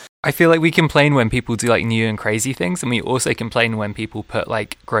hell. I feel like we complain when people do like new and crazy things, and we also complain when people put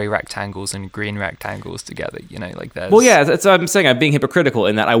like grey rectangles and green rectangles together, you know, like there's... Well, yeah, that's what I'm saying. I'm being hypocritical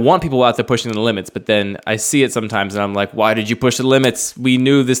in that I want people out there pushing the limits, but then I see it sometimes and I'm like, why did you push the limits? We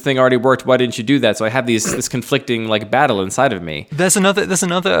knew this thing already worked. Why didn't you do that? So I have this conflicting like battle inside of me. There's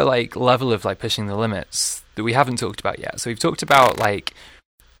another like level of like pushing the limits that we haven't talked about yet. So we've talked about like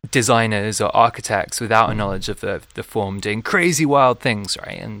designers or architects without a knowledge of the form doing crazy wild things,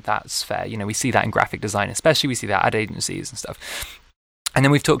 right? And that's fair. You know, we see that in graphic design, especially we see that at agencies and stuff. And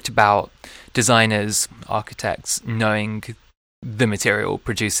then we've talked about designers, architects knowing the material,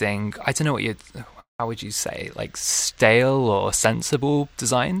 producing, I don't know how would you say, like stale or sensible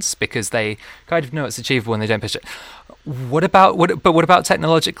designs, because they kind of know it's achievable and they don't push it. What about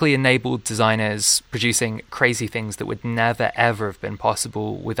technologically enabled designers producing crazy things that would never ever have been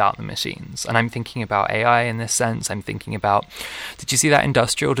possible without the machines? And I'm thinking about AI in this sense. I'm thinking about, did you see that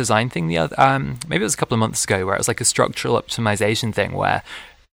industrial design thing maybe it was a couple of months ago, where it was like a structural optimization thing where,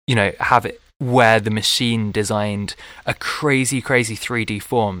 you know, where the machine designed a crazy 3D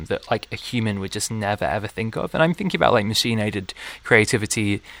form that like a human would just never ever think of. And I'm thinking about like machine aided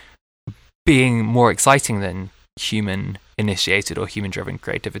creativity being more exciting than human initiated or human driven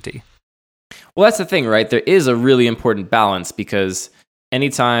creativity. Well, that's the thing, right? There is a really important balance, because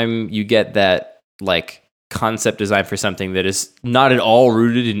anytime you get that like concept design for something that is not at all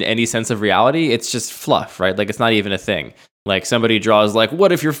rooted in any sense of reality, it's just fluff, right? Like, it's not even a thing. Like, somebody draws like,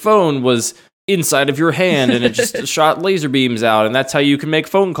 what if your phone was inside of your hand and it just shot laser beams out, and that's how you can make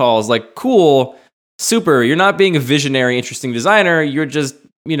phone calls? Like, cool, super. You're not being a visionary, interesting designer. You're just,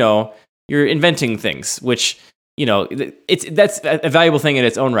 you know, you're inventing things, which, you know, that's a valuable thing in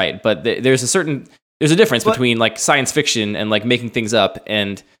its own right. But there's a difference between like science fiction and like making things up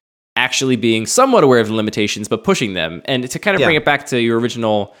and actually being somewhat aware of the limitations but pushing them. And to kind of bring it back to your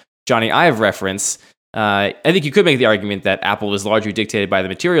original Johnny Ive reference, I think you could make the argument that Apple is largely dictated by the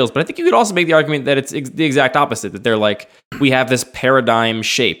materials, but I think you could also make the argument that it's the exact opposite, that they're like, we have this paradigm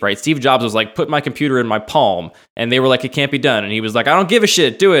shape, right? Steve Jobs was like, put my computer in my palm, and they were like, it can't be done. And he was like, I don't give a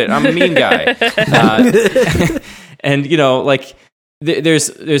shit, do it. I'm a mean guy. And, you know, like,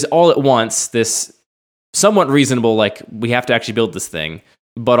 there's all at once this somewhat reasonable, like, we have to actually build this thing,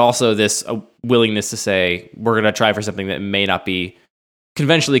 but also this willingness to say, we're going to try for something that may not be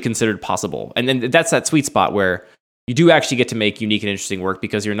conventionally considered possible. And then that's that sweet spot where you do actually get to make unique and interesting work,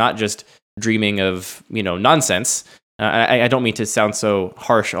 because you're not just dreaming of, you know, nonsense. I don't mean to sound so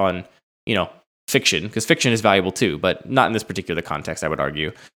harsh on, you know, fiction, because fiction is valuable too, but not in this particular context, I would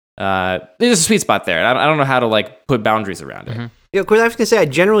argue. There's a sweet spot there. I don't know how to like put boundaries around it. Yeah, because I was gonna say,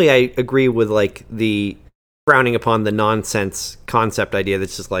 I agree with like the frowning upon the nonsense concept idea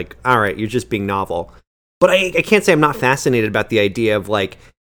that's just like, all right, you're just being novel. But I can't say I'm not fascinated about the idea of like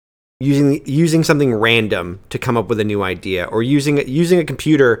using something random to come up with a new idea, or using a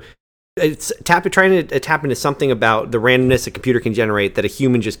computer. It's trying to tap into something about the randomness a computer can generate that a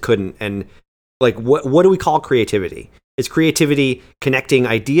human just couldn't, and like what do we call creativity? Is creativity connecting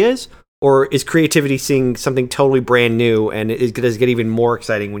ideas, or is creativity seeing something totally brand new, and does it get even more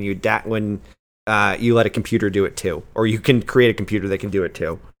exciting when you let a computer do it too, or you can create a computer that can do it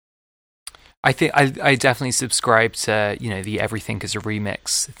too? I think I definitely subscribe to, the everything is a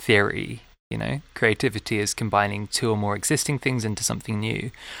remix theory. Creativity is combining two or more existing things into something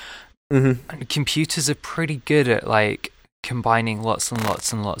new. Mm-hmm. And computers are pretty good at like combining lots and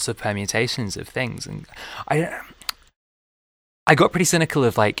lots and lots of permutations of things. And I got pretty cynical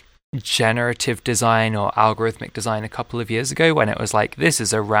of like generative design or algorithmic design a couple of years ago when it was like, this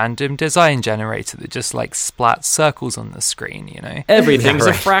is a random design generator that just like splats circles on the screen, Everything's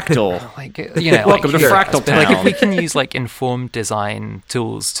a fractal. Welcome to Fractal Town. Like if we can use like informed design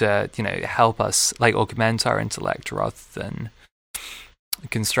tools to, help us like augment our intellect rather than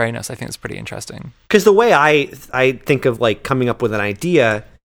constrain us, I think it's pretty interesting. Because the way I think of like coming up with an idea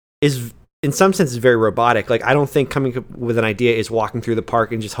is, in some sense, very robotic. Like, I don't think coming up with an idea is walking through the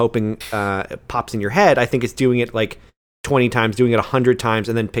park and just hoping it pops in your head. I think it's doing it like 20 times, doing it 100 times,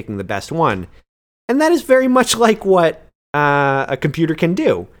 and then picking the best one. And that is very much like what a computer can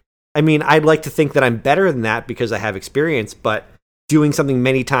do. I mean, I'd like to think that I'm better than that because I have experience, but doing something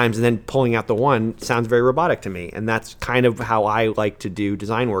many times and then pulling out the one sounds very robotic to me. And that's kind of how I like to do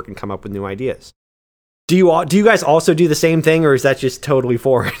design work and come up with new ideas. Do you guys also do the same thing, or is that just totally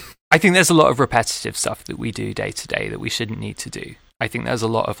foreign? I think there's a lot of repetitive stuff that we do day to day that we shouldn't need to do. I think there's a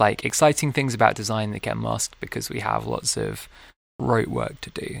lot of like exciting things about design that get masked because we have lots of rote work to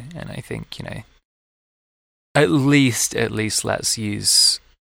do. And I think, at least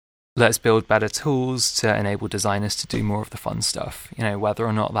let's build better tools to enable designers to do more of the fun stuff. Whether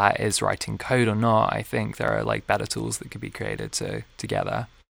or not that is writing code or not, I think there are like better tools that could be created together.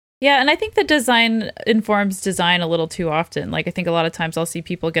 Yeah, and I think that design informs design a little too often. Like, I think a lot of times I'll see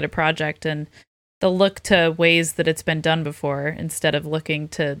people get a project and they'll look to ways that it's been done before instead of looking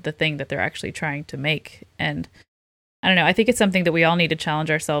to the thing that they're actually trying to make. And I don't know, I think it's something that we all need to challenge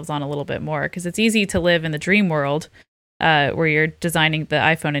ourselves on a little bit more, because it's easy to live in the dream world where you're designing the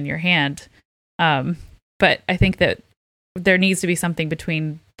iPhone in your hand. But I think that there needs to be something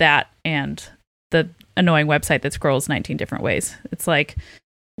between that and the annoying website that scrolls 19 different ways. It's like,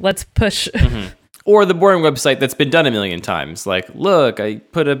 let's push. Mm-hmm. Or the boring website that's been done a million times. Like, look, I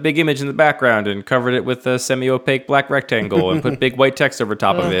put a big image in the background and covered it with a semi-opaque black rectangle and put big white text over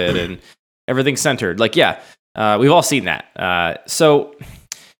top of it and everything's centered. Like, yeah, we've all seen that. So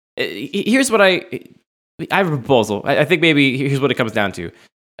here's what I have a proposal. I think maybe here's what it comes down to.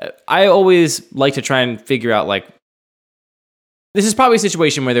 I always like to try and figure out, like, this is probably a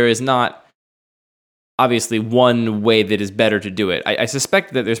situation where there is not obviously one way that is better to do it. I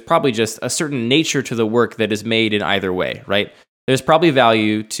suspect that there's probably just a certain nature to the work that is made in either way, right? There's probably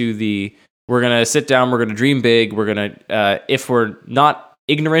value to we're going to sit down, we're going to dream big, we're going to, if we're not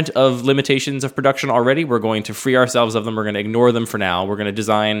ignorant of limitations of production already, we're going to free ourselves of them, we're going to ignore them for now, we're going to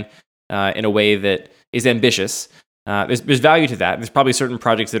design in a way that is ambitious. There's value to that. There's probably certain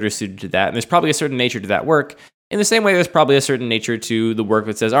projects that are suited to that, and there's probably a certain nature to that work. In the same way, there's probably a certain nature to the work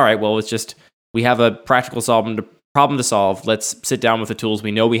that says, all right, well, it's just, we have a practical problem to solve. Let's sit down with the tools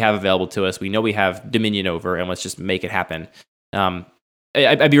we know we have available to us. We know we have dominion over, and let's just make it happen.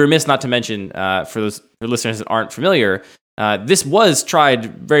 I'd be remiss not to mention, for listeners that aren't familiar, this was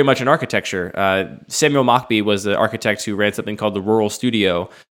tried very much in architecture. Samuel Mockbee was the architect who ran something called the Rural Studio,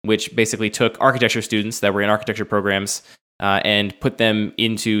 which basically took architecture students that were in architecture programs and put them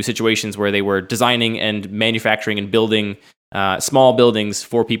into situations where they were designing and manufacturing and building small buildings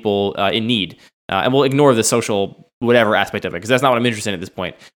for people in need. And we'll ignore the social whatever aspect of it, because that's not what I'm interested in at this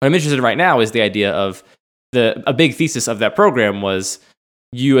point. What I'm interested in right now is the idea of a big thesis of that program was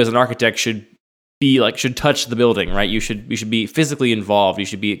you as an architect should touch the building, right? You should be physically involved. You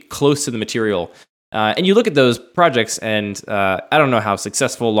should be close to the material. And you look at those projects, and I don't know how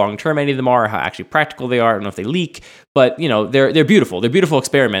successful long-term any of them are, how actually practical they are. I don't know if they leak, but they're beautiful. They're beautiful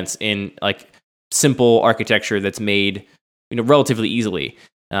experiments in like simple architecture that's made relatively easily.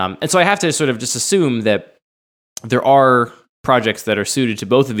 And so I have to sort of just assume that there are projects that are suited to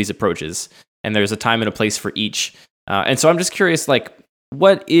both of these approaches, and there's a time and a place for each. And so I'm just curious, like,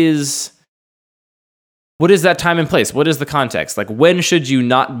 what is that time and place? What is the context? Like, when should you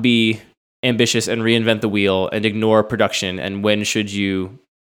not be ambitious and reinvent the wheel and ignore production, and when should you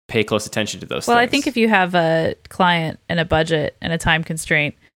pay close attention to those things? Well, I think if you have a client and a budget and a time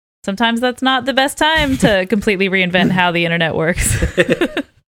constraint, sometimes that's not the best time to completely reinvent how the internet works.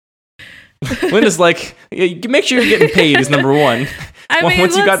 Linda's like, make sure you're getting paid is number one.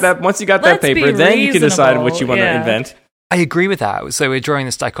 Once you got that paper, then you can decide what you want to invent. I agree with that. So we're drawing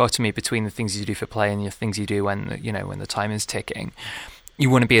this dichotomy between the things you do for play and the things you do when the time is ticking. You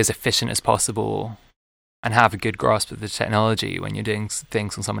want to be as efficient as possible and have a good grasp of the technology when you're doing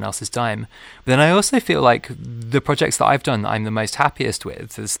things on someone else's time. But then I also feel like the projects that I've done that I'm the most happiest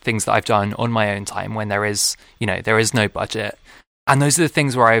with is things that I've done on my own time when there is no budget. And those are the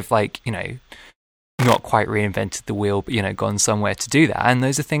things where I've not quite reinvented the wheel, but gone somewhere to do that. And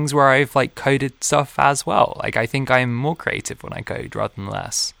those are things where I've coded stuff as well. I think I'm more creative when I code rather than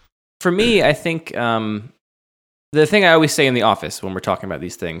less. For me, I think the thing I always say in the office when we're talking about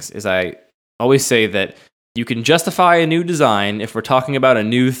these things is I always say that you can justify a new design if we're talking about a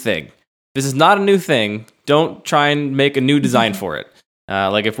new thing. This is not a new thing. Don't try and make a new design for it.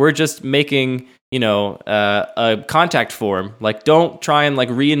 If we're just making a contact form, don't try and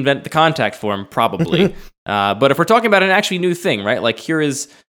reinvent the contact form, probably. But if we're talking about an actually new thing, right? Here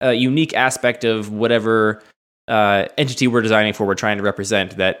is a unique aspect of whatever entity we're designing for, we're trying to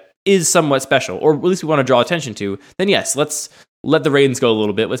represent that is somewhat special, or at least we want to draw attention to, then yes, let's let the reins go a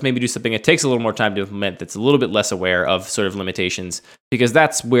little bit. Let's maybe do something that takes a little more time to implement, that's a little bit less aware of sort of limitations, because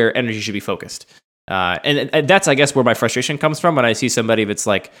that's where energy should be focused. And that's, I guess, where my frustration comes from when I see somebody that's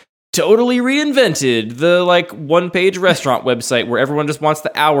totally reinvented the one-page restaurant website where everyone just wants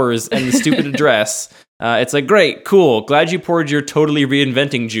the hours and the stupid address. It's great, cool, glad you poured your totally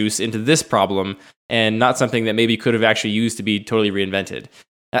reinventing juice into this problem and not something that maybe could have actually used to be totally reinvented.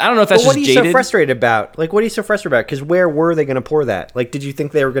 I don't know if that's just jaded. What are you so frustrated about? What are you so frustrated about? Because where were they going to pour that? Did you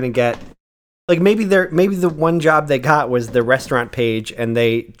think they were going to get... maybe the one job they got was the restaurant page, and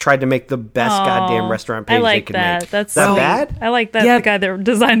they tried to make the best goddamn restaurant page they could make. That's that bad? I like that. Yeah. The guy that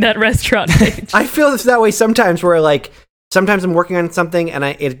designed that restaurant page. I feel that way sometimes, where sometimes I'm working on something and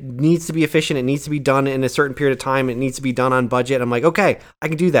it needs to be efficient. It needs to be done in a certain period of time. It needs to be done on budget. I'm like, okay, I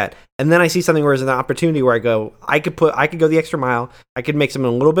can do that. And then I see something where there's an opportunity where I go, I could go the extra mile. I could make something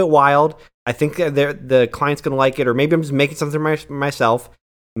a little bit wild. I think that the client's going to like it, or maybe I'm just making something myself.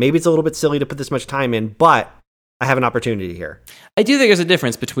 Maybe it's a little bit silly to put this much time in, but I have an opportunity here. I do think there's a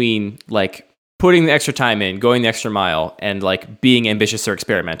difference between putting the extra time in, going the extra mile, and being ambitious or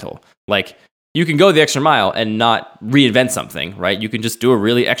experimental. You can go the extra mile and not reinvent something, right? You can just do a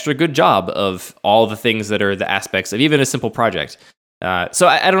really extra good job of all the things that are the aspects of even a simple project. So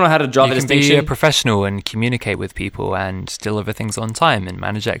I don't know how to draw the distinction. You can be a professional and communicate with people and deliver things on time and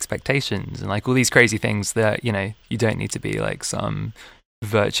manage expectations and all these crazy things that, you don't need to be some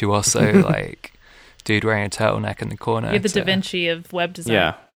virtuoso dude wearing a turtleneck in the corner. You're the Da Vinci of web design.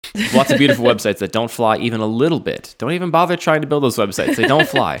 Yeah. Lots of beautiful websites that don't fly even a little bit. Don't even bother trying to build those websites. They don't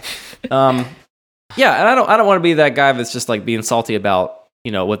fly. Yeah, and I don't want to be that guy that's just being salty about,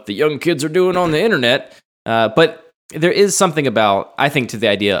 what the young kids are doing on the internet. But there is something about, I think, to the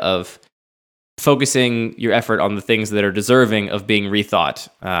idea of focusing your effort on the things that are deserving of being rethought.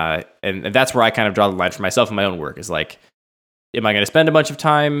 And that's where I kind of draw the line for myself in my own work, is am I going to spend a bunch of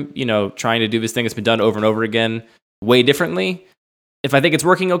time, trying to do this thing that's been done over and over again way differently? If I think it's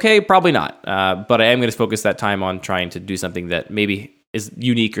working okay, probably not. But I am going to focus that time on trying to do something that maybe is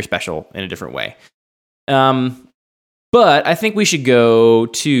unique or special in a different way. But I think we should go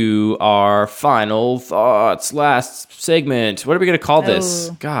to our final thoughts, last segment. What are we going to call this?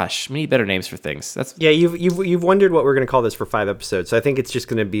 Gosh, we need better names for things. You've wondered what we're going to call this for 5 episodes. So I think it's just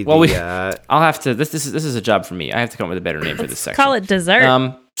going to be I'll have to. This is a job for me. I have to come up with a better name for this section. Call it dessert.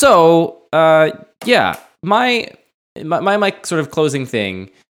 Yeah, my sort of closing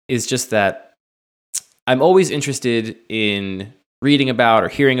thing is just that I'm always interested in reading about or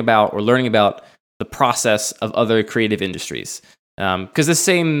hearing about or learning about the process of other creative industries. Because the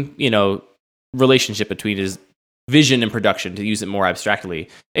same, relationship between his vision and production, to use it more abstractly,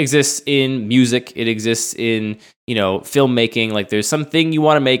 exists in music. It exists in, filmmaking. There's something you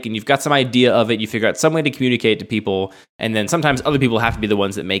want to make and you've got some idea of it. You figure out some way to communicate to people. And then sometimes other people have to be the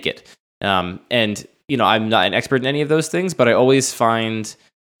ones that make it. And I'm not an expert in any of those things, but I always find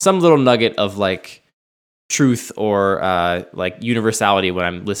some little nugget of truth or universality when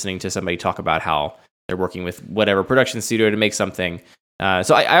I'm listening to somebody talk about how they're working with whatever production studio to make something.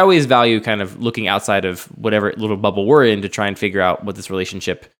 So I always value kind of looking outside of whatever little bubble we're in to try and figure out what this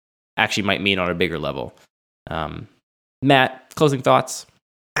relationship actually might mean on a bigger level. Matt, closing thoughts?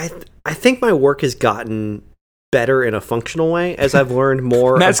 I think my work has gotten better in a functional way as I've learned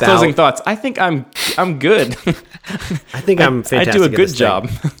more. Matt's closing thoughts. I think I'm good. I think I'm fantastic. I do a good job.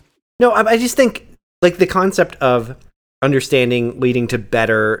 No, I just think the concept of understanding leading to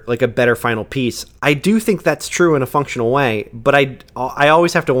better, a better final piece. I do think that's true in a functional way, but I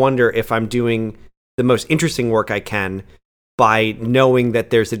always have to wonder if I'm doing the most interesting work I can by knowing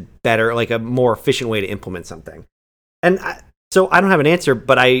that there's a better, a more efficient way to implement something. So I don't have an answer,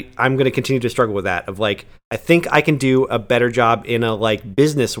 but I'm going to continue to struggle with that. Of like, I think I can do a better job in a like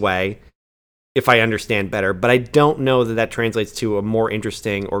business way if I understand better, but I don't know that translates to a more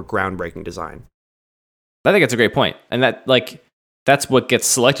interesting or groundbreaking design. I think that's a great point, and that's what gets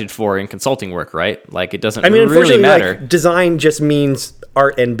selected for in consulting work, right? Like, it doesn't really unfortunately matter. Like, design just means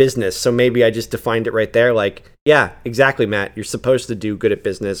art and business, so maybe I just defined it right there. Like, yeah, exactly, Matt. You're supposed to do good at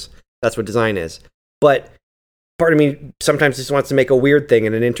business. That's what design is. But part of me sometimes just wants to make a weird thing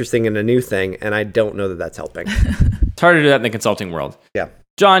and an interesting and a new thing, and I don't know that that's helping. It's hard to do that in the consulting world. Yeah.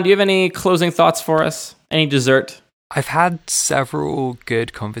 John, do you have any closing thoughts for us? Any dessert? I've had several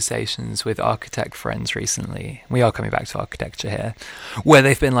good conversations with architect friends recently. We are coming back to architecture here, where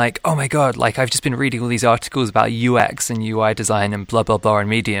they've been like, oh my God, like I've just been reading all these articles about UX and UI design and blah, blah, blah and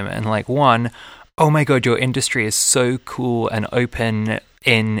Medium. And like, oh my God, your industry is so cool and open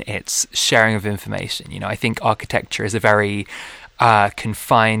in its sharing of information. You know, I think architecture is a very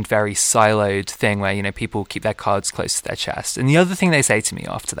confined, very siloed thing where, you know, people keep their cards close to their chest. And the other thing they say to me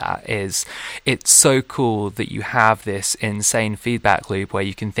after that is, it's so cool that you have this insane feedback loop where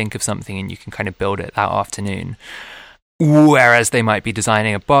you can think of something and you can kind of build it that afternoon. Whereas they might be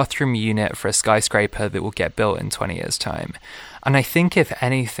designing a bathroom unit for a skyscraper that will get built in 20 years' time. And I think, if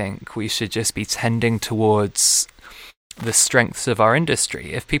anything, we should just be tending towards the strengths of our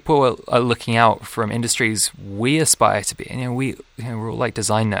industry. If people are looking out from industries we aspire to be, and we're all like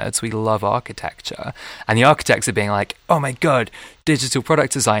design nerds, we love architecture, and the architects are being like, oh my God, digital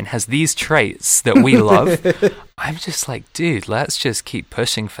product design has these traits that we love. I'm just like, dude, let's just keep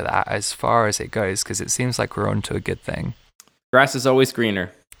pushing for that as far as it goes, because it seems like we're on to a good thing. Grass is always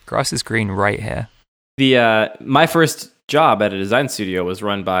greener. Grass is green right here. My first job at a design studio was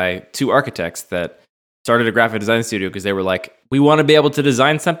run by two architects that started a graphic design studio because they were like, we want to be able to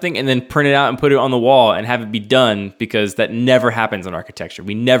design something and then print it out and put it on the wall and have it be done, because that never happens in architecture.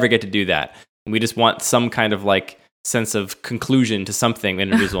 We never get to do that. And we just want some kind of like sense of conclusion to something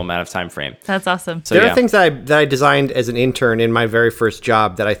in a reasonable amount of time frame. That's awesome. So, there are things that I designed as an intern in my very first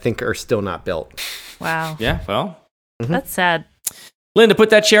job that I think are still not built. Wow. Yeah, well. That's sad. Linda, put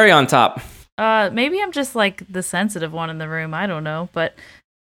that cherry on top. Maybe I'm just like the sensitive one in the room. I don't know. But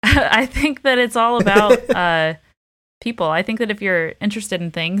I think that it's all about people. I think that if you're interested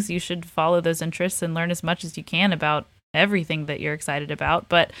in things, you should follow those interests and learn as much as you can about everything that you're excited about.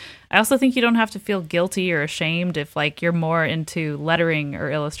 But I also think you don't have to feel guilty or ashamed if like you're more into lettering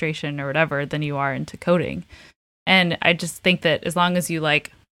or illustration or whatever than you are into coding. And I just think that as long as you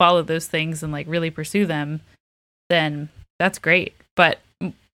like follow those things and like really pursue them, then that's great. But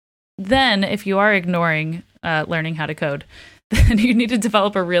then if you are ignoring learning how to code, then you need to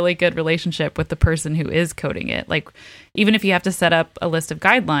develop a really good relationship with the person who is coding it. Like, even if you have to set up a list of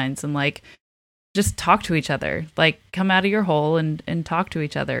guidelines and like just talk to each other, like come out of your hole and talk to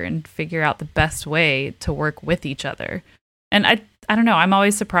each other and figure out the best way to work with each other. And I don't know, I'm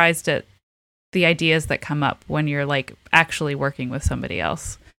always surprised at the ideas that come up when you're like actually working with somebody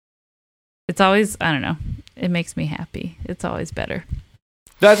else. It's always, I don't know, it makes me happy. It's always better.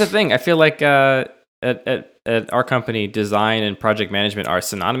 That's the thing. I feel like at our company, design and project management are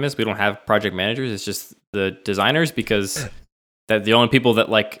synonymous. We don't have project managers. It's just the designers, because they're the only people that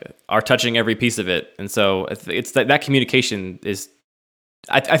like are touching every piece of it. And so it's that communication is,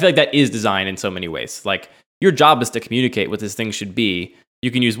 I feel like that is design in so many ways. Like, your job is to communicate what this thing should be.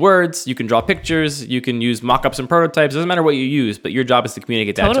 You can use words, you can draw pictures, you can use mock-ups and prototypes. It doesn't matter what you use, but your job is to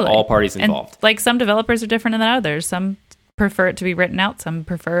communicate that to all parties involved. And like, some developers are different than others. Some prefer it to be written out. Some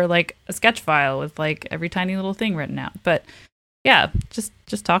prefer like a sketch file with like every tiny little thing written out. But yeah, just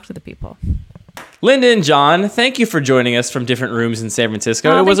talk to the people. Linda and John, thank you for joining us from different rooms in San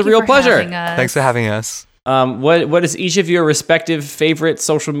Francisco. It was a real pleasure. Thanks for having us. What is each of your respective favorite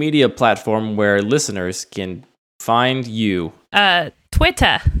social media platform where listeners can find you?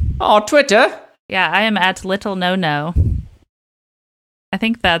 Twitter. Oh, Twitter. Yeah, I am at Little No No. I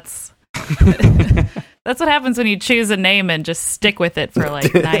think that's that's what happens when you choose a name and just stick with it for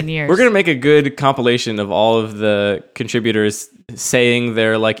like 9 years. We're gonna make a good compilation of all of the contributors saying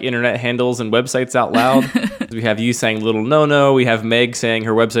their like internet handles and websites out loud. We have you saying Little No No. We have Meg saying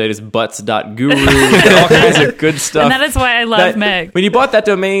her website is butts.guru. All kinds of good stuff. And that is why I love Meg. When you bought that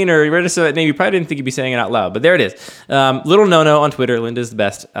domain or you registered that name, you probably didn't think you'd be saying it out loud, but there it is. Little No No on Twitter. Linda's the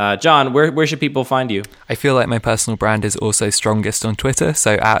best. John, where should people find you? I feel like my personal brand is also strongest on Twitter,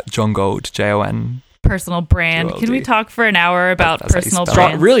 so at John Gold, JON. Personal brand. Can we talk for an hour about personal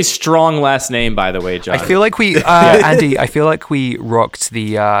brand? Really strong last name, by the way, John. I feel like we, Andy, I feel like we rocked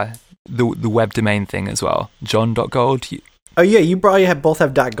the web domain thing as well. John.gold. Oh yeah, you probably both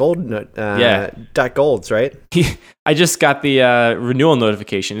have .gold. .golds, right? I just got the renewal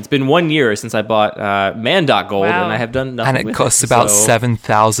notification. It's been 1 year since I bought Man.gold, Wow. and I have done nothing. And it with costs it, about so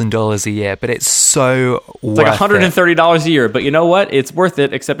 $7,000 a year, but it's so It's like worth it. $130 a year, but you know what? It's worth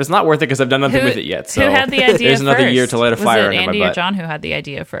it. Except it's not worth it because I've done nothing with it yet. So who had the idea there's another first? year to light a Was fire it under Andy my or butt. John who had the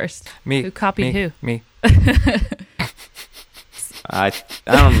idea first? Me. Who copied who? Me. I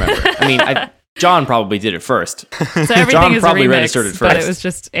don't remember. I mean, John probably did it first. So everything John is probably a remix, registered it but it first. was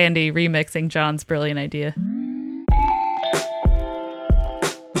just Andy remixing John's brilliant idea.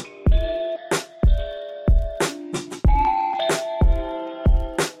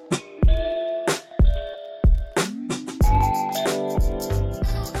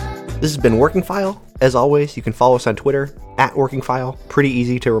 This has been Working File. As always, you can follow us on Twitter @WorkingFile. Pretty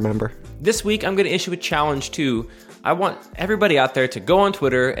easy to remember. This week, I'm going to issue a challenge too. I want everybody out there to go on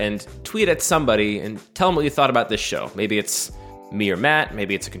Twitter and tweet at somebody and tell them what you thought about this show. Maybe it's me or Matt.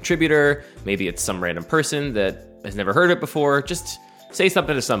 Maybe it's a contributor. Maybe it's some random person that has never heard of it before. Just say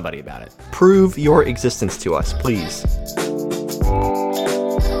something to somebody about it. Prove your existence to us, please.